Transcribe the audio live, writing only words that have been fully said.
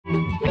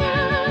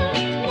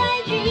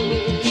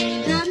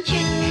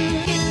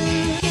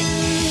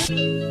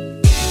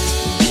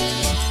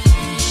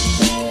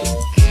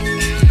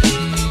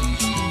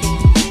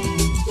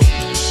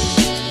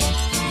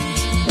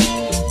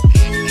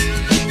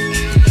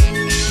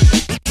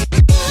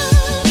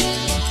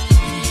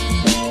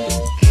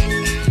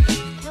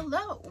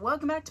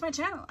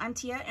my channel. I'm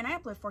Tia and I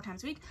upload 4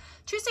 times a week,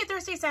 Tuesday,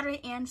 Thursday,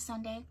 Saturday, and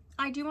Sunday.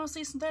 I do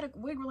mostly synthetic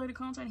wig related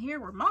content here.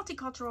 We're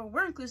multicultural,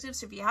 we're inclusive,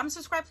 so if you haven't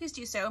subscribed, please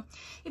do so.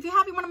 If you're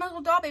happy, one of my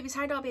little doll babies,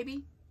 hi doll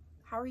baby.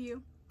 How are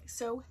you?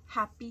 So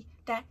happy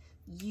that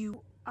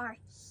you are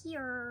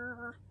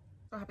here.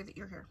 So happy that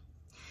you're here.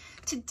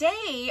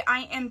 Today,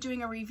 I am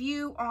doing a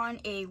review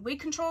on a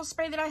wig control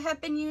spray that I have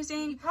been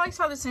using. You probably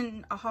saw this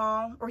in a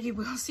haul, or you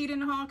will see it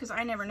in a haul, because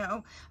I never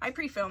know. I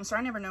pre-film, so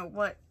I never know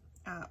what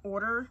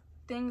order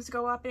things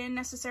go up in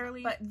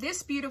necessarily. But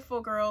this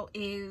beautiful girl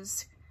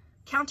is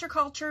Counter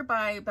Culture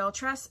by Belle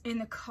Tress in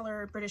the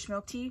color British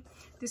Milk Tea.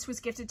 This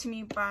was gifted to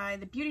me by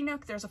the Beauty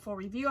Nook. There's a full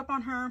review up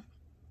on her,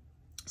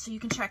 so you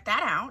can check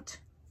that out.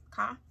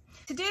 Okay.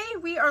 Today,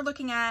 we are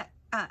looking at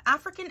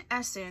African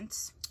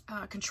Essence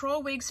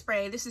Control Wig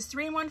Spray. This is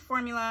 3-in-1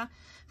 formula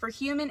for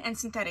human and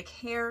synthetic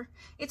hair.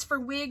 It's for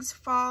wigs,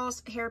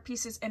 falls, hair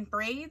pieces, and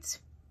braids.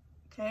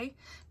 Okay.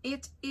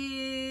 It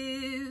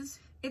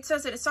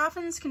says that it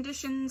softens,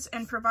 conditions,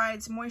 and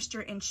provides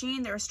moisture and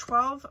sheen. There's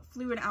 12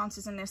 fluid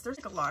ounces in this. There's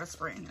like a lot of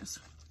spray in this.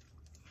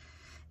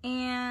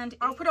 And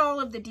I'll put all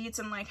of the deets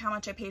and like how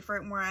much I paid for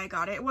it and where I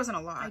got it. It wasn't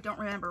a lot. I don't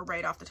remember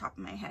right off the top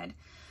of my head.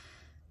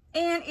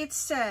 And it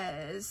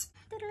says,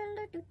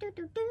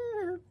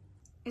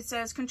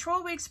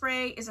 Control Wig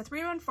Spray is a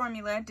 3-in-1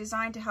 formula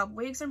designed to help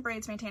wigs and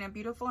braids maintain a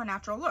beautiful and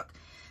natural look.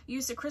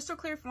 Use the crystal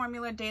clear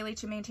formula daily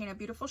to maintain a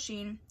beautiful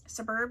sheen,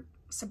 superb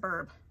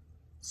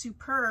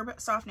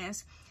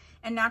softness,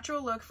 and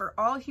natural look for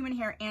all human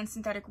hair and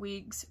synthetic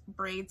wigs,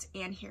 braids,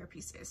 and hair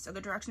pieces. So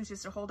the directions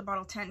is to hold the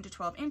bottle 10 to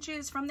 12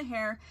 inches from the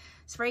hair,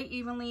 spray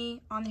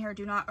evenly on the hair,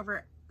 do not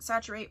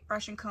oversaturate,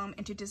 brush and comb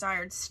into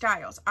desired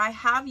styles.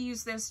 I've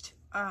used this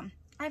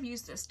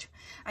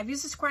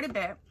quite a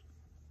bit.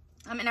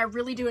 And I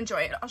really do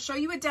enjoy it. I'll show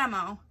you a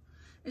demo.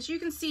 As you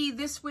can see,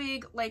 this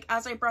wig, like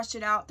as I brushed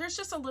it out, there's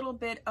just a little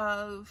bit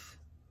of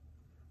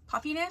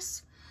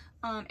puffiness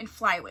and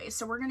flyaways.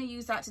 So we're going to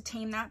use that to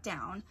tame that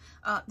down.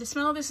 The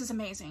smell of this is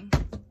amazing.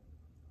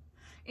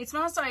 It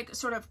smells like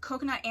sort of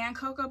coconut and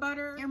cocoa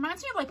butter. It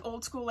reminds me of like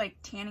old school like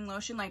tanning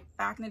lotion, like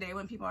back in the day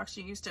when people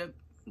actually used to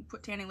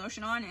put tanning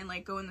lotion on and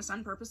like go in the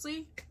sun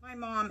purposely. My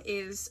mom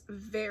is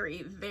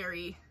very,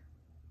 very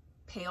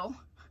pale.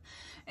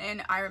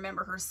 And I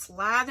remember her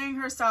slathering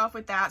herself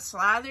with that,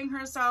 slathering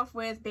herself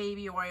with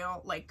baby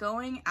oil, like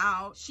going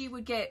out. She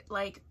would get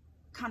like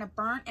kind of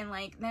burnt and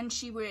like then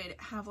she would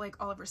have like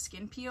all of her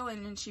skin peel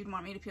and then she'd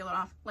want me to peel it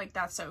off. Like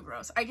that's so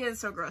gross. I get it's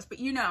so gross, but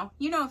you know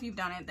if you've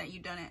done it that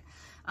you've done it.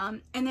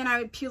 And then I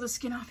would peel the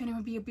skin off and it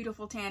would be a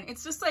beautiful tan.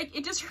 It's just like,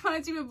 it just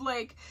reminds me of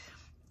like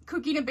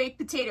cooking a baked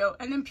potato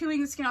and then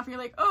peeling the skin off and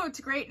you're like, oh, it's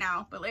great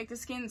now. But like the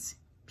skin's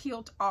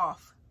peeled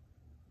off.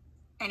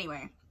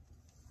 Anyway.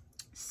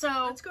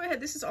 So let's go ahead.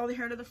 This is all the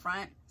hair to the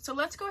front. So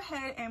let's go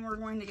ahead and we're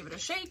going to give it a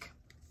shake.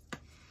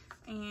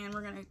 And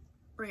we're going to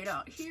bring it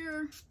out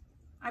here.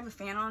 I have a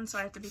fan on, so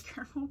I have to be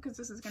careful because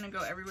this is going to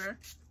go everywhere.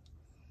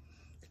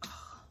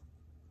 Oh.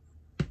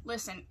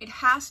 Listen, it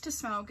has to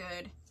smell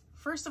good.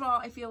 First of all,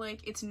 I feel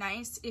like it's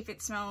nice if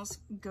it smells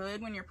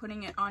good when you're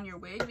putting it on your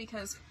wig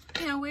because,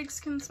 you know, wigs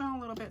can smell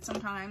a little bit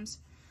sometimes.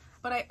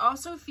 But I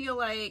also feel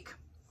like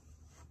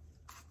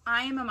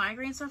I am a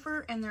migraine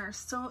sufferer and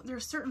there's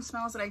certain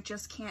smells that I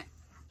just can't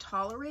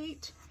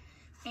tolerate,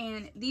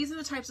 and these are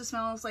the types of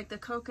smells like the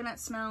coconut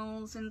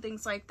smells and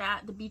things like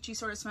that, the beachy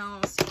sort of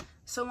smells,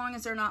 so long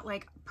as they're not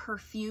like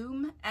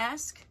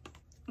perfume-esque.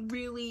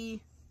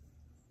 Really,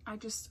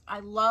 I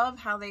love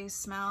how they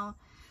smell.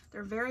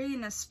 They're very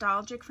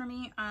nostalgic for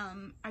me.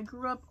 I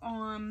grew up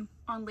on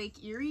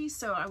Lake Erie,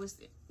 so I was,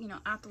 you know,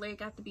 at the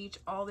lake, at the beach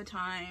all the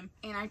time,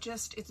 and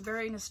it's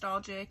very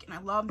nostalgic and I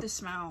love the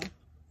smell.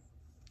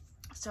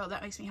 So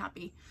that makes me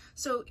happy.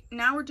 So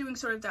now we're doing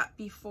sort of that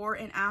before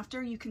and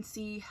after. You can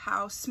see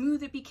how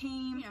smooth it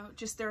became. You know,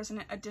 just there's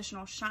an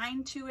additional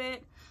shine to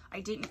it. I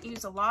didn't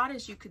use a lot,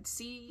 as you could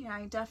see.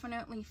 I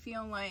definitely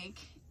feel like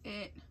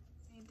it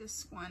made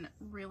this one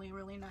really,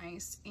 really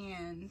nice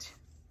and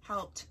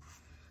helped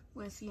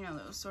with, you know,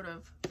 those sort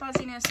of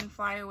fuzziness and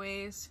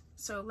flyaways.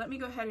 So let me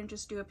go ahead and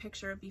just do a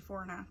picture of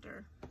before and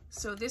after.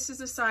 So this is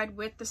the side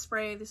with the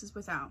spray. This is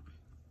without.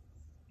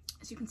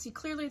 As you can see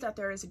clearly that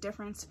there is a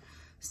difference.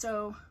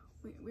 So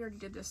we already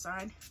did this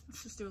side.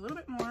 Let's just do a little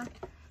bit more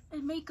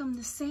and make them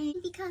the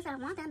same because I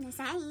want them the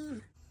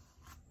same.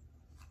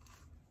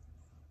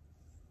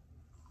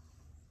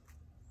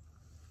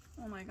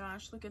 Oh my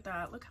gosh, look at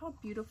that. Look how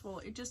beautiful.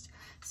 It just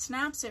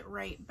snaps it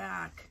right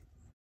back.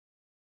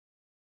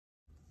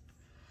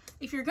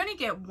 If you're gonna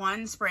get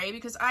one spray,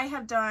 because I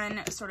have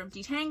done sort of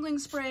detangling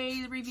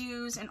spray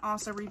reviews and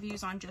also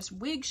reviews on just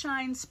wig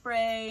shine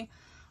spray,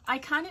 I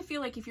kind of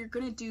feel like if you're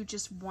going to do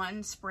just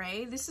one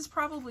spray, this is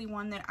probably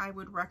one that I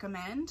would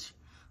recommend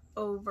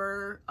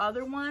over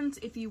other ones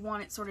if you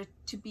want it sort of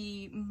to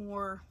be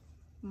more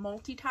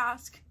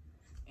multitask.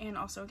 And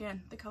also,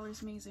 again, the color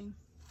is amazing.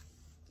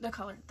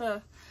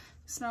 The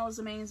smell is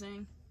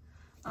amazing.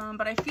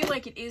 But I feel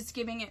like it is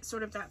giving it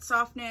sort of that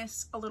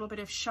softness, a little bit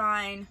of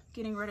shine,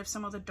 getting rid of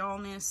some of the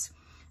dullness,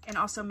 and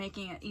also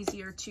making it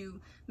easier to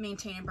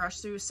maintain and brush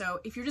through. So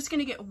if you're just going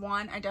to get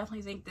one, I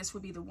definitely think this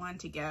would be the one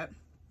to get.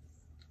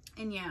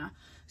 And yeah,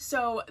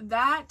 so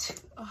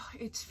that, oh,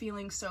 it's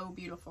feeling so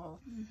beautiful.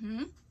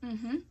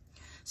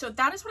 So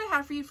that is what I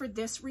have for you for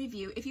this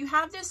review. If you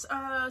have this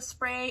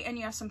spray and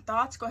you have some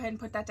thoughts, go ahead and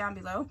put that down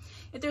below.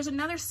 If there's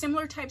another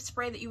similar type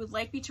spray that you would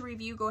like me to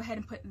review, go ahead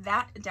and put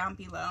that down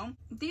below.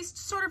 These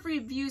sort of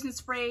reviews and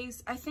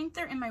sprays, I think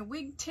they're in my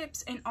wig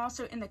tips and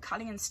also in the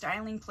cutting and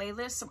styling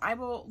playlist. So I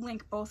will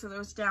link both of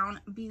those down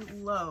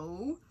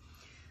below.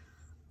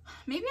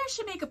 Maybe I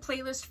should make a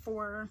playlist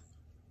for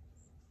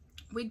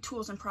wig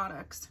tools and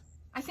products.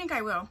 I think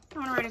I will. I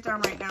want to write it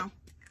down right now.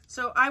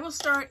 So I will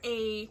start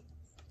a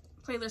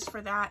playlist for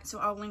that, so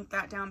I'll link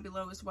that down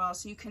below as well,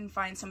 so you can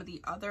find some of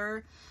the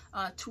other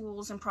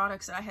tools and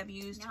products that I have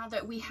used. Now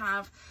that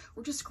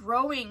we're just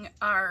growing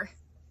our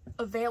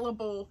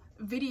available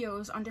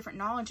videos on different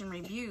knowledge and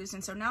reviews,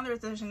 and so now that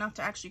there's enough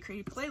to actually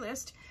create a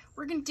playlist,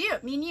 we're gonna do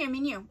it. Me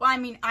and you. Well, I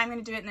mean, I'm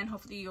gonna do it, and then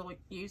hopefully you'll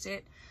use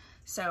it.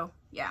 So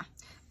yeah.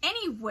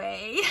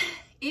 Anyway,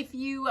 if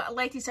you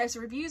like these types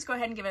of reviews, go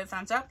ahead and give it a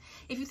thumbs up.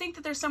 If you think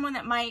that there's someone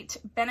that might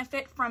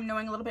benefit from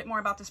knowing a little bit more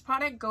about this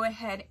product, go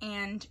ahead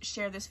and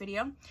share this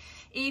video.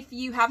 If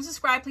you haven't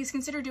subscribed, please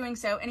consider doing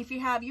so. And if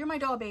you have, you're my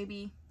doll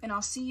baby, and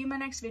I'll see you in my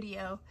next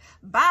video.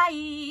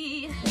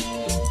 Bye!